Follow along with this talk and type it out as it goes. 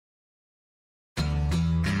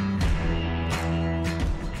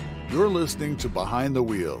You're listening to Behind the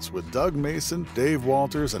Wheels with Doug Mason, Dave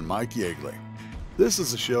Walters, and Mike Yeagley. This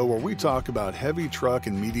is a show where we talk about heavy truck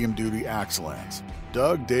and medium-duty axle-ends.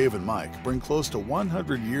 Doug, Dave, and Mike bring close to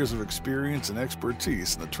 100 years of experience and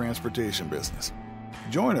expertise in the transportation business.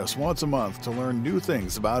 Join us once a month to learn new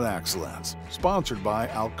things about axle-ends. Sponsored by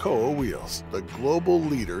Alcoa Wheels, the global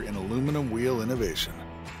leader in aluminum wheel innovation.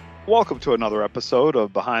 Welcome to another episode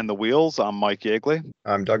of Behind the Wheels. I'm Mike Yeagley.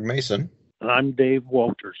 I'm Doug Mason. I'm Dave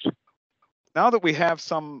Walters. Now that we have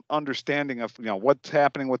some understanding of what's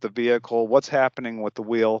happening with the vehicle, what's happening with the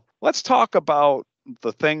wheel, let's talk about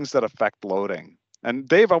the things that affect loading. And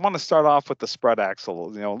Dave, I want to start off with the spread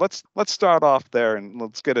axle. Let's start off there and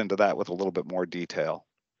let's get into that with a little bit more detail.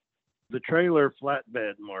 The trailer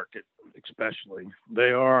flatbed market, especially,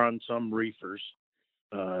 they are on some reefers,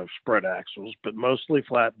 spread axles, but mostly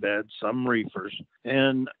flatbed, some reefers.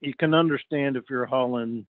 And you can understand if you're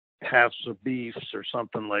hauling halves of beefs or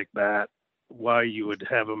something like that, why you would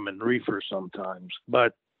have them in reefers sometimes.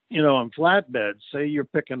 But on flatbed, say you're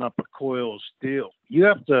picking up a coil of steel, you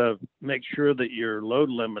have to make sure that your load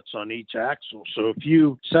limits on each axle. So if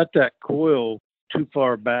you set that coil too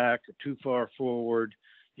far back or too far forward,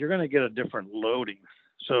 you're going to get a different loading.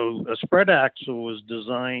 So a spread axle was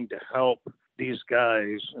designed to help these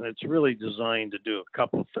guys, and it's really designed to do a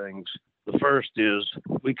couple things. The first is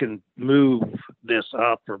we can move this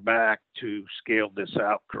up or back to scale this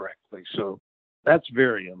out correctly. So that's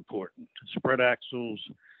very important. Spread axles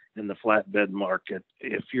in the flatbed market,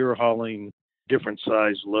 if you're hauling different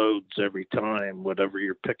size loads every time, whatever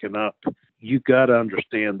you're picking up, you got to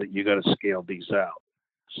understand that you got to scale these out.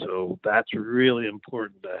 So that's really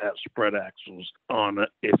important to have spread axles on it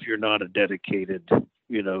if you're not a dedicated,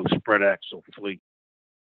 spread axle fleet.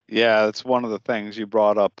 Yeah, it's one of the things you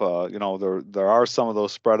brought up. There are some of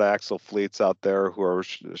those spread axle fleets out there who are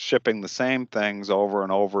shipping the same things over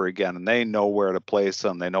and over again, and they know where to place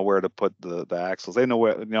them. They know where to put the axles. They know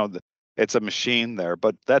where, it's a machine there.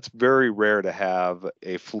 But that's very rare to have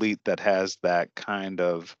a fleet that has that kind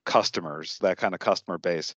of customers, that kind of customer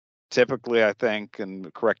base. Typically, I think,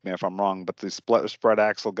 and correct me if I'm wrong, but the spread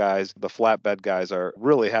axle guys, the flatbed guys, are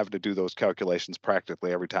really having to do those calculations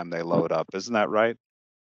practically every time they load up. Isn't that right?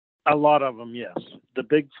 A lot of them, yes. The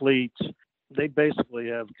big fleets, they basically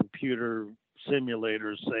have computer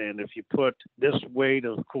simulators saying if you put this weight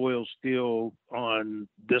of coil steel on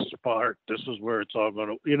this part, this is where it's all going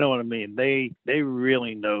to, you know what I mean? They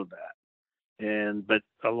really know that. But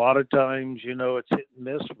a lot of times, it's hit and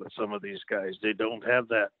miss with some of these guys. They don't have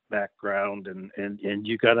that background, and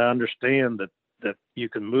you got to understand that you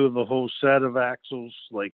can move a whole set of axles.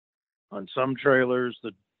 Like on some trailers,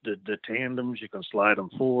 the tandems, you can slide them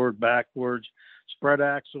forward, backwards. Spread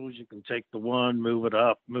axles, you can take the one, move it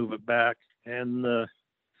up, move it back. And,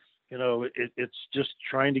 it's just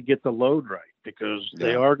trying to get the load right because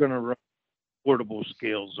they are going to run portable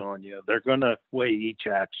scales on you. They're going to weigh each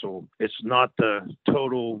axle. It's not the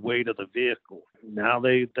total weight of the vehicle. Now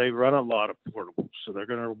they run a lot of portables, so they're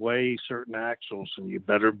going to weigh certain axles, and you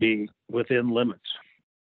better be within limits.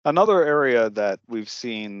 Another area that we've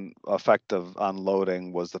seen effective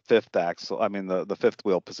unloading was the fifth axle. The fifth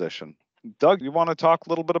wheel position. Doug, you want to talk a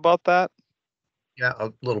little bit about that? Yeah,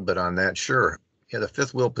 a little bit on that. Sure. Yeah, the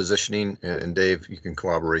fifth wheel positioning, and Dave, you can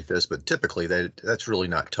corroborate this, but typically that's really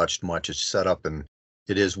not touched much. It's set up and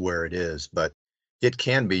it is where it is, but it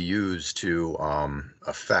can be used to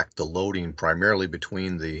affect the loading primarily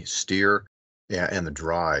between the steer and the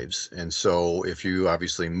drives. And so if you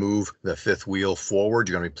obviously move the fifth wheel forward,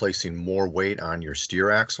 you're going to be placing more weight on your steer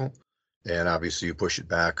axle. And obviously you push it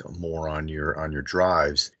back more on your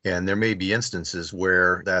drives. And there may be instances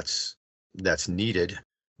where that's needed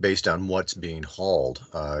based on what's being hauled.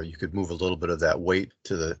 You could move a little bit of that weight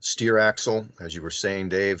to the steer axle. As you were saying,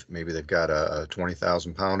 Dave, maybe they've got a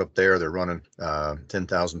 20,000 pound up there. They're running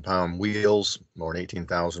 10,000 pound wheels or an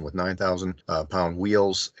 18,000 with 9,000 pound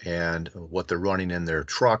wheels. And what they're running in their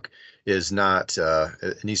truck is not,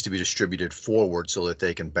 it needs to be distributed forward so that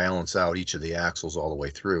they can balance out each of the axles all the way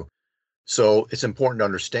through. So it's important to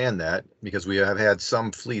understand that because we have had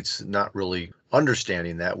some fleets not really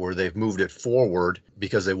understanding that, where they've moved it forward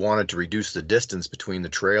because they wanted to reduce the distance between the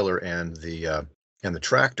trailer and the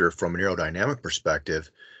tractor from an aerodynamic perspective,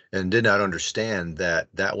 and did not understand that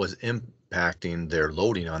was impacting their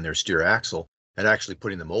loading on their steer axle and actually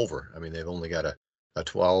putting them over. I mean, they've only got a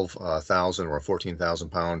 12,000 or a 14,000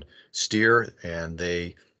 pound steer, and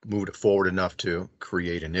they moved it forward enough to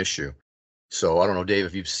create an issue. So I don't know, Dave,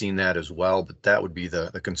 if you've seen that as well, but that would be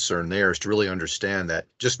the concern there, is to really understand that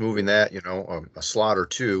just moving that, a slot or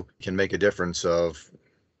two can make a difference of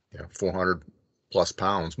 400 plus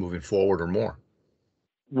pounds moving forward or more.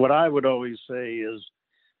 what I would always say is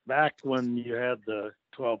back when you had the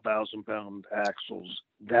 12,000 pound axles,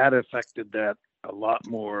 that affected that a lot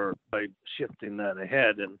more by shifting that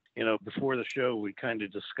ahead. And, before the show, we kind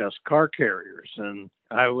of discussed car carriers. And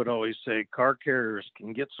I would always say car carriers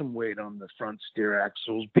can get some weight on the front steer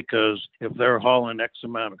axles, because if they're hauling X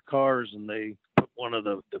amount of cars and they put one of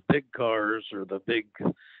the big cars or the big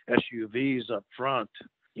SUVs up front,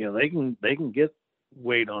 they can get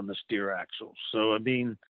weight on the steer axles. So, I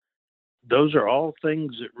mean, those are all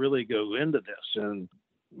things that really go into this. And,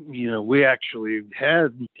 we actually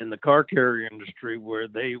had in the car carrier industry where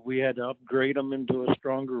we had to upgrade them into a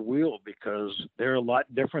stronger wheel, because they're a lot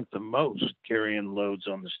different than most carrying loads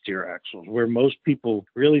on the steer axles, where most people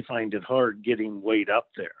really find it hard getting weight up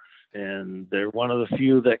there. And they're one of the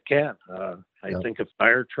few that can. I think of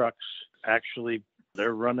fire trucks, actually,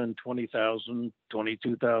 they're running 20,000,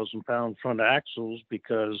 22,000 pound front axles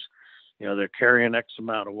because they're carrying X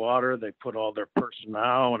amount of water. They put all their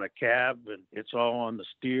personnel in a cab, and it's all on the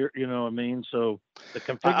steer. You know what I mean? So the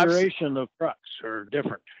configuration of trucks are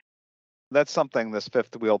different. That's something, this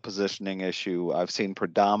fifth wheel positioning issue, I've seen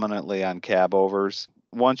predominantly on cab overs.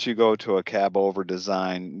 Once you go to a cab over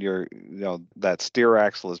design, that steer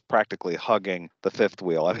axle is practically hugging the fifth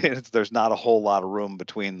wheel. I mean, there's not a whole lot of room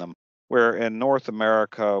between them. Where in North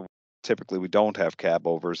America, typically we don't have cab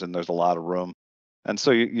overs and there's a lot of room. And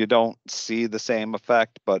so you don't see the same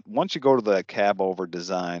effect. But once you go to the cab over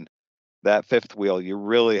design, that fifth wheel, you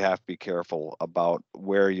really have to be careful about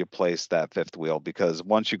where you place that fifth wheel, because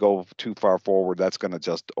once you go too far forward, that's going to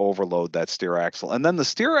just overload that steer axle. And then the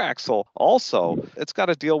steer axle also, it's got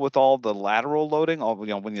to deal with all the lateral loading.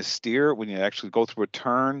 When you steer, when you actually go through a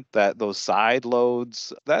turn, those side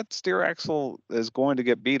loads, that steer axle is going to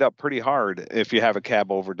get beat up pretty hard if you have a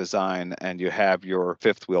cab over design and you have your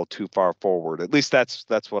fifth wheel too far forward. At least that's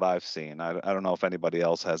what I've seen. I don't know if anybody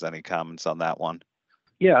else has any comments on that one.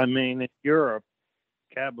 Yeah, I mean, in Europe,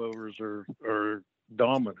 cab overs are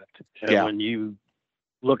dominant. And when you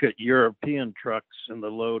look at European trucks and the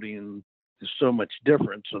loading is so much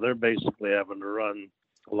different. So they're basically having to run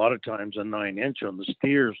a lot of times a 9-inch on the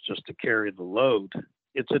steers just to carry the load.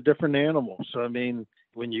 It's a different animal. So, I mean,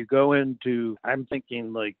 when you go into, I'm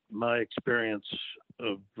thinking like my experience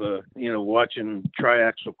of, watching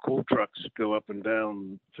triaxle cool trucks go up and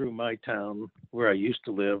down through my town where I used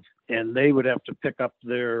to live, and they would have to pick up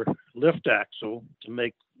their lift axle to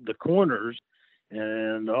make the corners.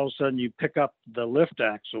 And all of a sudden you pick up the lift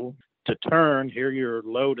axle to turn. Here you're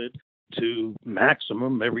loaded to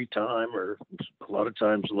maximum every time, or a lot of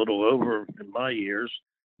times a little over in my years.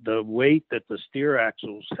 The weight that the steer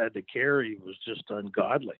axles had to carry was just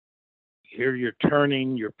ungodly. Here you're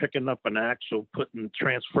turning, you're picking up an axle,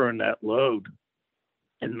 transferring that load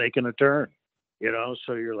and making a turn,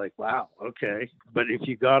 so you're like, wow, okay. But if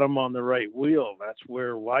you got them on the right wheel, that's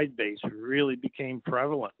where wide base really became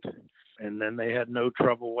prevalent. And then they had no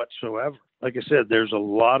trouble whatsoever. Like I said, there's a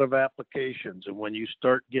lot of applications. And when you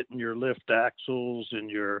start getting your lift axles and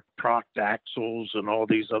your proct axles and all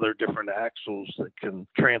these other different axles that can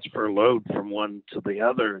transfer load from one to the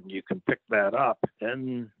other, and you can pick that up.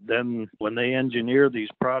 And then when they engineer these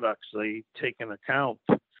products, they take into account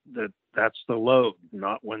that that's the load,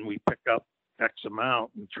 not when we pick up X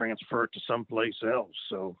amount and transfer it to someplace else.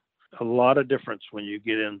 So a lot of difference when you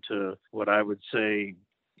get into what I would say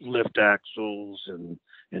lift axles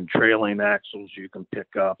and trailing axles you can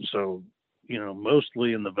pick up. So,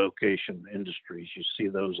 mostly in the vocation industries, you see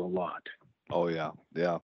those a lot. Oh, yeah.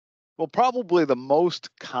 Yeah. Well, probably the most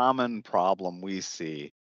common problem we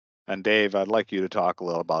see, and Dave, I'd like you to talk a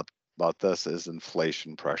little about this, is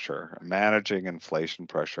inflation pressure, managing inflation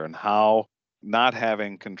pressure, and how not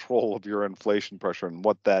having control of your inflation pressure and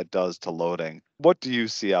what that does to loading. What do you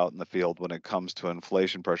see out in the field when it comes to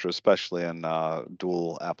inflation pressure, especially in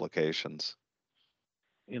dual applications?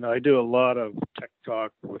 I do a lot of tech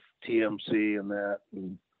talk with TMC and that.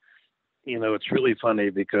 And, it's really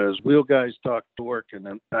funny because wheel guys talk torque and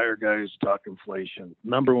then tire guys talk inflation.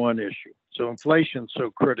 Number one issue. So inflation's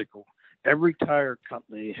so critical. Every tire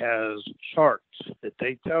company has charts that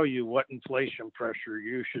they tell you what inflation pressure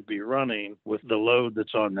you should be running with the load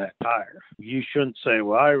that's on that tire. You shouldn't say,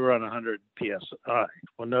 well, I run 100 PSI.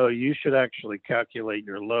 Well, no, you should actually calculate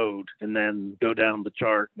your load and then go down the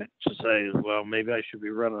chart to say, well, maybe I should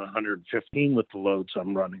be running 115 with the loads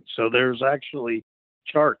I'm running. So there's actually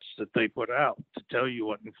charts that they put out to tell you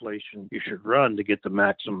what inflation you should run to get the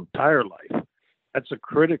maximum tire life. That's a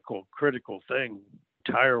critical thing,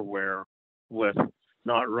 tire wear, with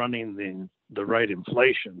not running the right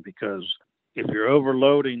inflation, because if you're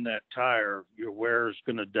overloading that tire, your wear is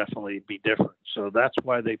going to definitely be different. So that's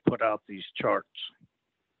why they put out these charts.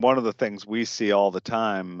 One of the things we see all the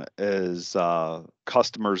time is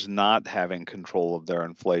customers not having control of their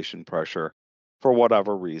inflation pressure for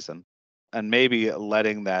whatever reason, and maybe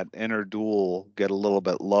letting that inner dual get a little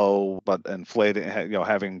bit low, but inflating,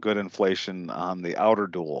 having good inflation on the outer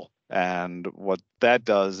dual. And what that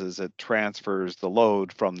does is it transfers the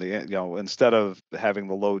load from instead of having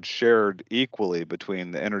the load shared equally between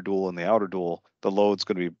the inner dual and the outer dual, the load's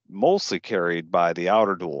going to be mostly carried by the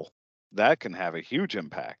outer dual. That can have a huge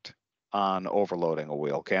impact on overloading a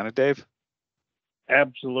wheel, can it, Dave?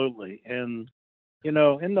 Absolutely. And, in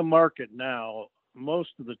the market now, most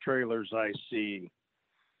of the trailers I see,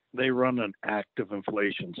 they run an active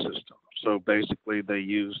inflation system. So basically they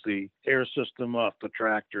use the air system off the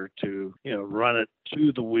tractor to, run it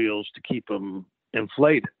to the wheels to keep them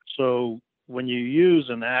inflated. So when you use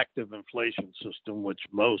an active inflation system, which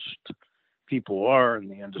most people are in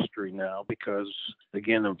the industry now, because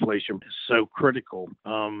again, inflation is so critical,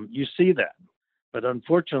 you see that. But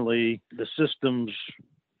unfortunately, the systems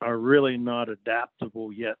are really not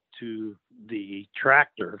adaptable yet to the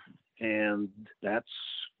tractor. And that's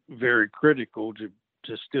very critical to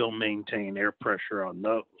still maintain air pressure on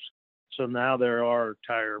those. So now there are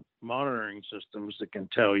tire monitoring systems that can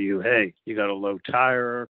tell you, hey, you got a low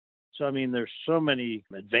tire. So, there's so many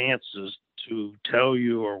advances to tell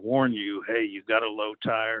you or warn you, hey, you got a low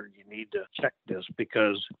tire. You need to check this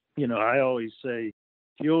because, I always say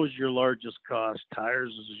fuel is your largest cost.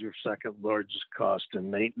 Tires is your second largest cost in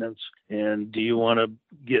maintenance. And do you want to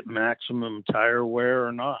get maximum tire wear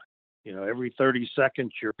or not? Every 30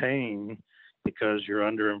 seconds you're paying because you're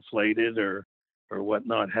underinflated or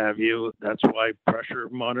whatnot have you. That's why pressure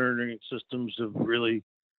monitoring systems have really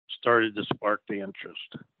started to spark the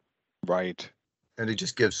interest. Right. And to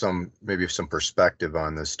just give maybe some perspective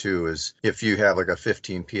on this too, is if you have like a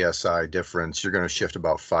 15 psi difference, you're going to shift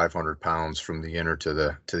about 500 pounds from the inner to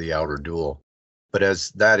the outer dual. But as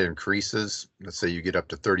that increases, let's say you get up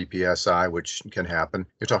to 30 psi, which can happen,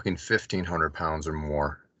 you're talking 1,500 pounds or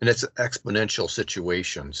more. And it's an exponential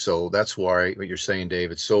situation. So that's why what you're saying, Dave,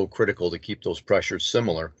 it's so critical to keep those pressures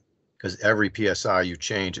similar, because every psi you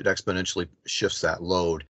change, it exponentially shifts that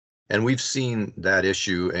load. And we've seen that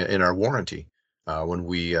issue in our warranty. When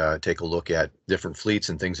we take a look at different fleets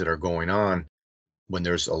and things that are going on, when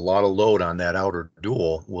there's a lot of load on that outer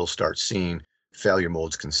dual, we'll start seeing failure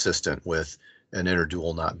modes consistent with an inner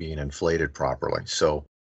dual not being inflated properly. So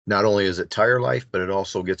not only is it tire life, but it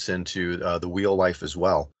also gets into the wheel life as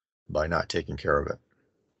well by not taking care of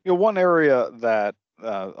it. One area that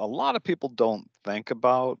a lot of people don't think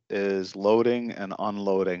about is loading and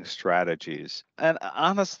unloading strategies. And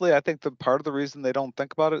honestly, I think the part of the reason they don't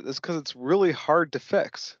think about it is because it's really hard to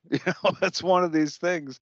fix. It's one of these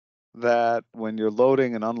things that when you're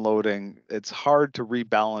loading and unloading, it's hard to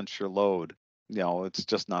rebalance your load. It's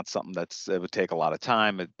just not something it would take a lot of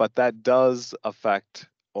time, but that does affect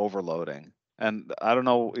overloading. And I don't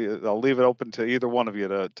know, I'll leave it open to either one of you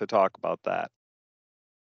to talk about that.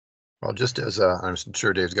 Well, just as I'm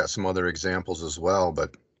sure Dave's got some other examples as well,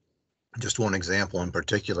 but just one example in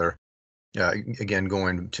particular, again,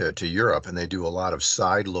 going to Europe, and they do a lot of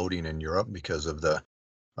side loading in Europe because of the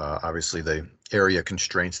obviously the area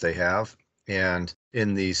constraints they have. And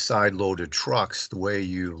in these side loaded trucks, the way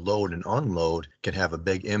you load and unload can have a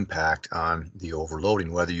big impact on the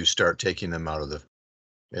overloading, whether you start taking them out of the.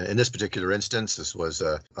 In this particular instance, this was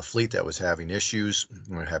a fleet that was having issues,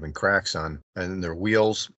 having cracks on their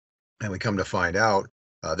wheels. And we come to find out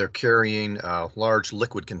they're carrying large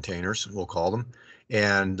liquid containers, we'll call them.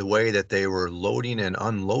 And the way that they were loading and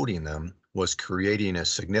unloading them was creating a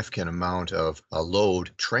significant amount of a load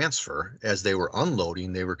transfer. As they were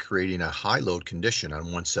unloading, they were creating a high load condition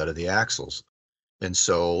on one set of the axles. And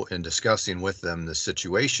so in discussing with them the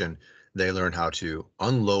situation, they learned how to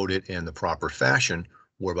unload it in the proper fashion,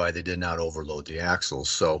 whereby they did not overload the axles.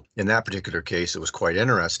 So in that particular case, it was quite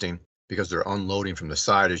interesting because they're unloading from the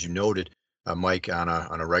side, as you noted, Mike, on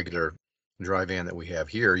a regular dry van that we have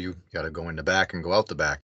here, you got to go in the back and go out the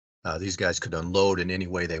back. These guys could unload in any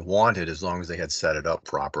way they wanted as long as they had set it up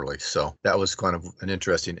properly. So that was kind of an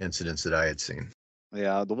interesting incident that I had seen.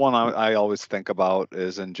 Yeah, the one I always think about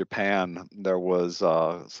is in Japan. There was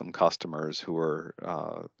some customers who were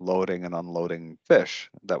loading and unloading fish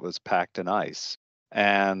that was packed in ice.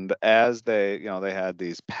 And as they had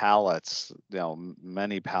these pallets,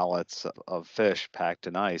 many pallets of fish packed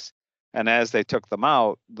in ice. And as they took them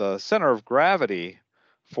out, the center of gravity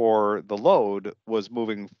for the load was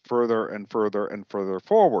moving further and further and further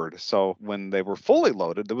forward. So when they were fully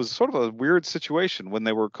loaded, there was sort of a weird situation. When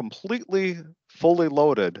they were completely fully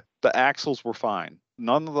loaded, the axles were fine.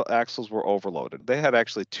 none of the axles were overloaded. They had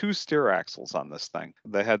actually 2 steer axles on this thing.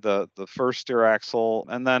 They had the first steer axle,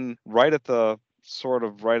 and then right at the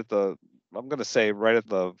I'm going to say right at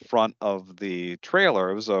the front of the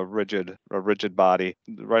trailer, it was a rigid body.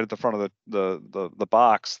 Right at the front of the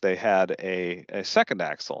box, they had a second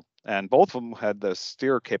axle, and both of them had the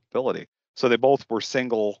steer capability. So they both were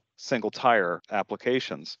single tire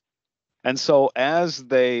applications. And so as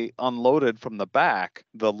they unloaded from the back,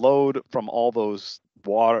 the load from all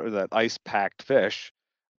that ice packed fish,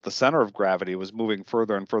 the center of gravity was moving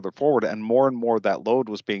further and further forward, and more that load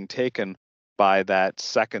was being taken by that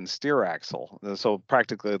second steer axle. So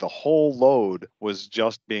practically the whole load was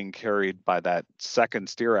just being carried by that second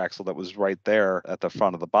steer axle that was right there at the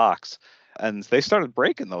front of the box. And they started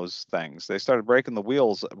breaking those things. They started breaking the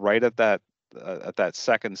wheels right at that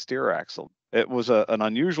second steer axle. It was an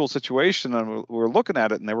unusual situation, and we were looking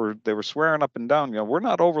at it, and they were swearing up and down, we're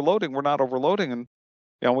not overloading,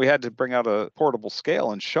 and we had to bring out a portable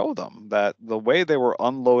scale and show them that the way they were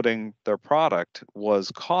unloading their product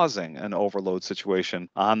was causing an overload situation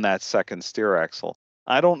on that second steer axle.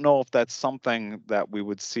 I don't know if that's something that we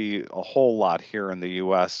would see a whole lot here in the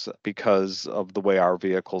U.S. because of the way our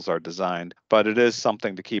vehicles are designed, but it is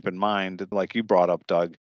something to keep in mind, like you brought up,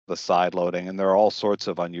 Doug, the side loading, and there are all sorts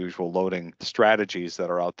of unusual loading strategies that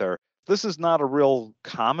are out there. This is not a real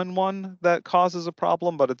common one that causes a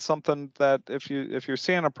problem, but it's something that if you're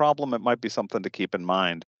seeing a problem, it might be something to keep in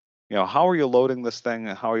mind. How are you loading this thing,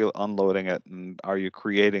 and how are you unloading it, and are you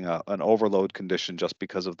creating an overload condition just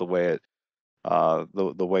because of the way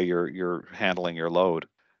the way you're handling your load?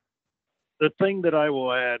 The thing that I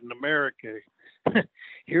will add in America,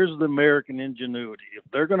 here's the American ingenuity. If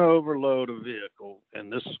they're going to overload a vehicle,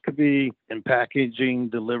 and this could be in packaging,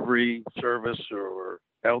 delivery, service, or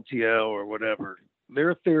LTL or whatever,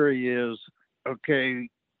 their theory is, okay,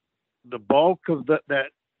 the bulk of that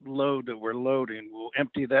load that we're loading, we'll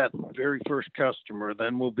empty that very first customer,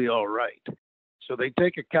 then we'll be all right. So they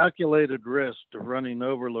take a calculated risk of running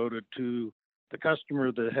overloaded to the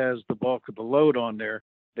customer that has the bulk of the load on there.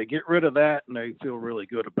 They get rid of that, and they feel really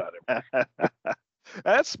good about it.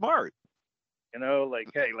 That's smart. Hey,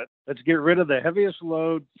 let's get rid of the heaviest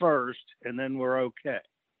load first, and then we're okay.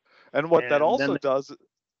 And what that also does,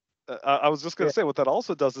 I was just going to say, what that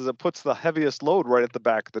also does is it puts the heaviest load right at the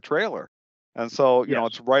back of the trailer. And so,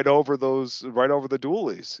 it's right over the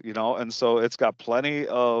dualies, and so it's got plenty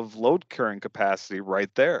of load carrying capacity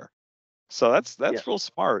right there. So that's real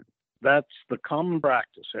smart. That's the common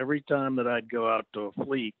practice. Every time that I'd go out to a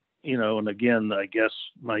fleet, and again, I guess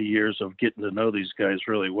my years of getting to know these guys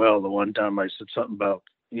really well, the one time I said something about,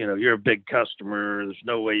 you're a big customer, there's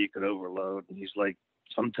no way you could overload. And he's like,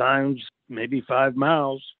 sometimes maybe 5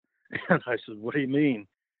 miles. And I said, what do you mean?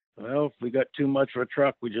 Well, if we got too much of a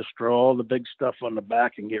truck, we just throw all the big stuff on the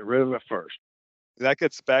back and get rid of it first. That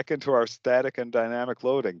gets back into our static and dynamic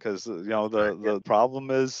loading, because the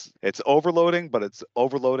problem is it's overloading, but it's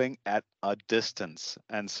overloading at a distance.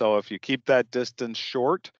 And so if you keep that distance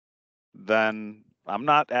short, then I'm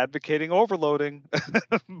not advocating overloading,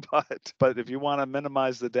 but if you want to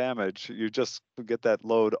minimize the damage, you just get that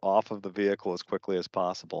load off of the vehicle as quickly as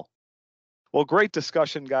possible. Well, great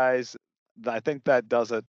discussion, guys. I think that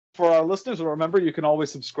does it. For our listeners, remember, you can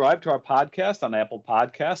always subscribe to our podcast on Apple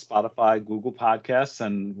Podcasts, Spotify, Google Podcasts,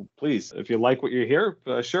 and please, if you like what you hear,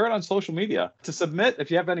 share it on social media. To submit,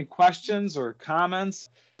 if you have any questions or comments,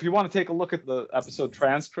 if you want to take a look at the episode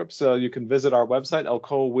transcripts, you can visit our website,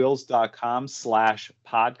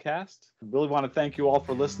 alcoawheels.com/podcast. Really want to thank you all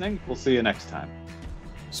for listening. We'll see you next time.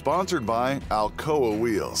 Sponsored by Alcoa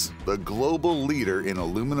Wheels, the global leader in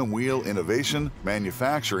aluminum wheel innovation,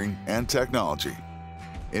 manufacturing, and technology.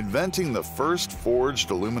 Inventing the first forged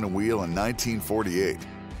aluminum wheel in 1948,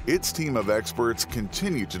 its team of experts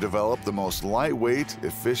continue to develop the most lightweight,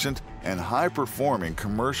 efficient, and high-performing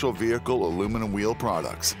commercial vehicle aluminum wheel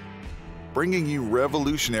products. Bringing you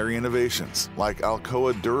revolutionary innovations like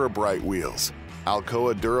Alcoa DuraBrite wheels,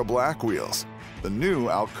 Alcoa DuraBlack wheels, the new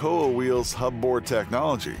Alcoa Wheels hubboard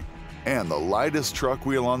technology, and the lightest truck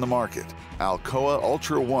wheel on the market, Alcoa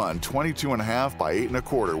Ultra One 22.5 by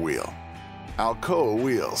 8.25 wheel. Alcoa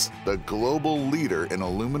Wheels, the global leader in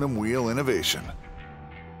aluminum wheel innovation.